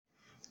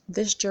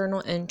This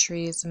journal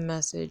entry is a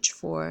message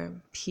for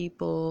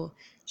people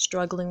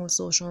struggling with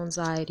social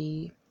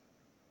anxiety,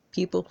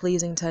 people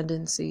pleasing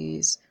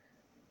tendencies,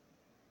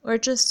 or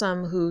just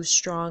some who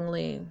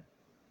strongly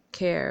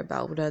care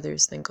about what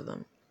others think of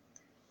them.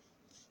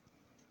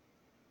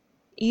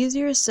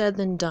 Easier said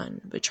than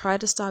done, but try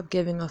to stop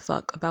giving a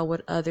fuck about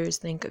what others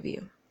think of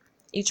you.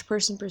 Each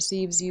person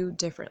perceives you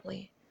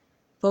differently.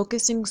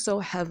 Focusing so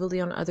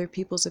heavily on other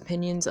people's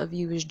opinions of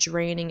you is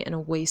draining and a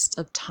waste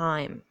of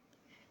time.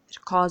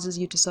 It causes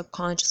you to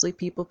subconsciously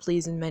people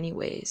please in many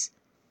ways.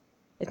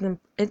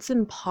 It's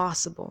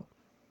impossible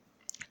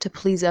to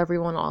please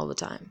everyone all the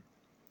time.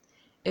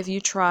 If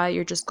you try,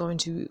 you're just going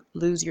to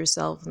lose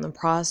yourself in the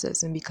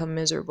process and become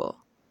miserable.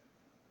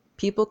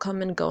 People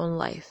come and go in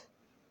life,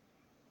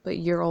 but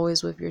you're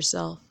always with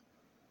yourself.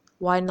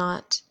 Why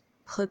not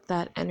put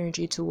that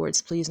energy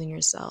towards pleasing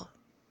yourself?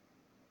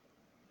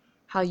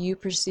 How you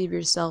perceive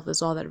yourself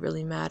is all that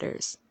really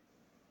matters.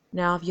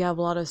 Now, if you have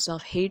a lot of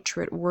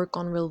self-hatred, work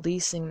on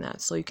releasing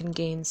that so you can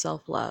gain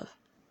self-love.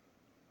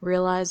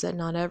 Realize that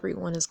not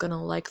everyone is going to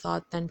like the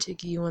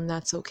authentic you, and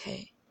that's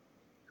okay.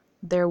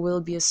 There will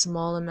be a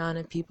small amount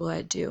of people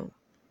that do.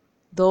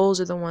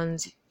 Those are the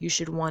ones you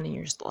should want in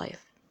your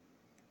life.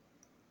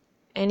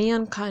 Any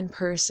unkind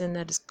person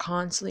that is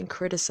constantly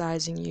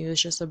criticizing you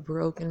is just a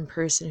broken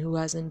person who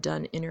hasn't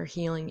done inner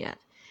healing yet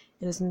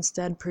and is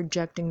instead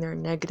projecting their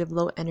negative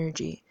low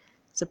energy,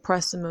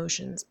 suppressed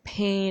emotions,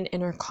 pain,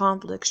 inner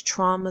conflicts,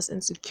 traumas,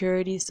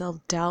 insecurities,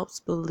 self-doubts,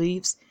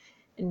 beliefs,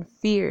 and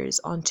fears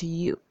onto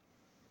you,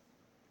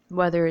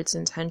 whether it's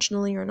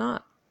intentionally or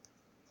not.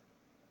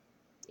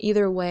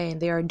 Either way,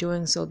 they are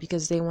doing so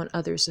because they want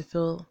others to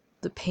feel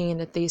the pain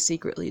that they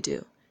secretly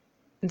do.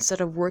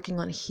 Instead of working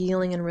on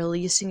healing and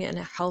releasing it in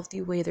a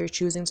healthy way, they're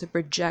choosing to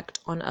project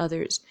on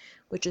others,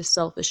 which is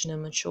selfish and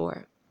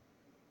immature.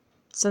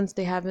 Since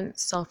they haven't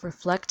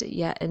self-reflected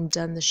yet and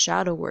done the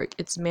shadow work,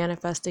 it's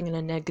manifesting in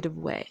a negative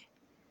way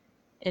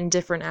in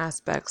different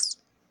aspects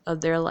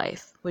of their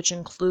life, which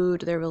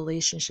include their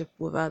relationship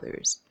with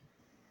others.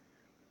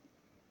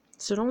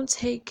 So don't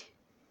take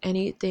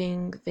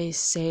anything they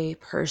say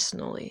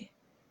personally.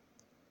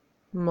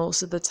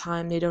 Most of the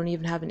time, they don't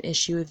even have an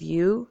issue with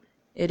you.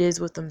 It is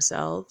with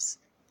themselves.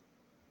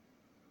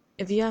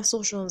 If you have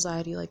social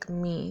anxiety like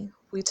me,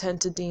 we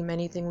tend to deem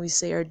anything we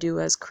say or do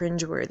as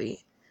cringeworthy,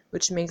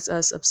 which makes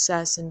us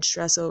obsess and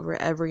stress over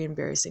every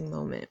embarrassing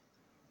moment.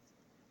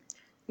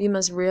 We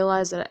must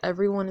realize that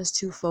everyone is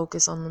too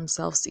focused on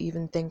themselves to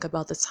even think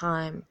about the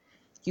time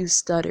you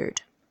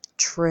stuttered,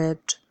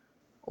 tripped,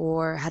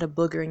 or had a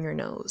booger in your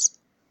nose.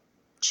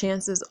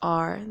 Chances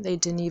are they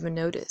didn't even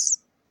notice.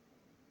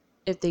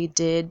 If they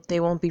did, they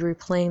won't be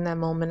replaying that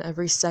moment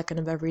every second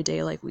of every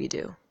day like we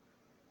do,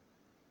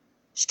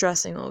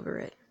 stressing over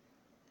it.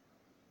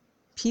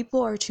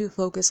 People are too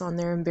focused on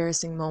their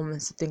embarrassing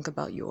moments to think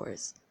about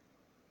yours.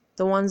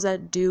 The ones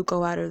that do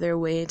go out of their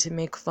way to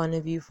make fun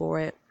of you for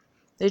it,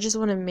 they just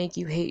want to make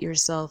you hate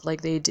yourself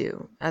like they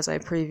do, as I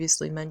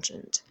previously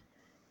mentioned.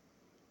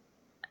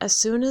 As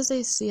soon as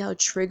they see how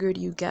triggered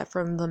you get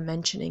from them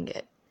mentioning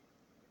it,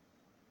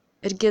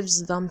 it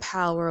gives them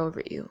power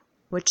over you,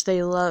 which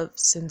they love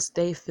since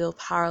they feel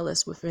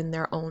powerless within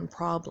their own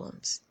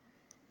problems.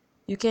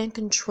 You can't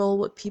control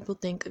what people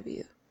think of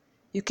you.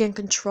 You can't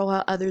control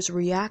how others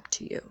react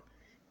to you,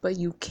 but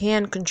you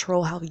can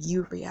control how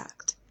you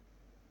react.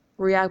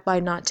 React by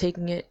not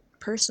taking it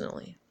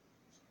personally.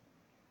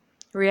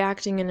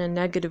 Reacting in a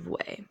negative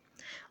way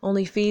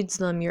only feeds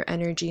them your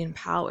energy and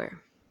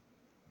power.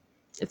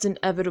 It's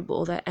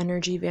inevitable that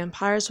energy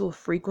vampires will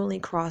frequently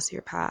cross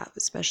your path,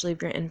 especially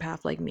if you're an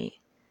empath like me.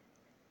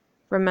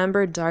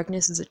 Remember,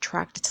 darkness is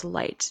attracted to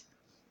light.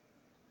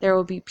 There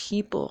will be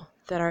people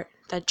that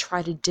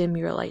try to dim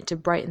your light to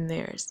brighten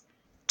theirs.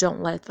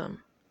 Don't let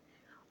them.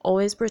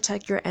 Always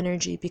protect your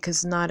energy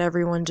because not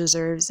everyone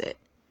deserves it.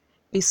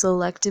 Be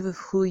selective of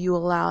who you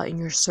allow in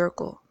your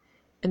circle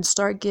and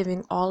start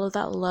giving all of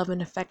that love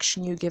and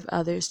affection you give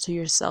others to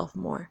yourself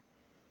more.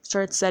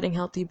 Start setting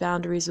healthy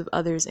boundaries with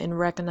others and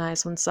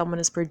recognize when someone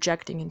is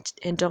projecting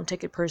and don't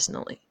take it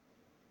personally.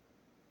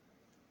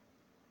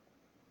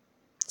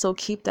 So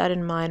keep that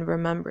in mind.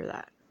 Remember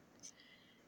that.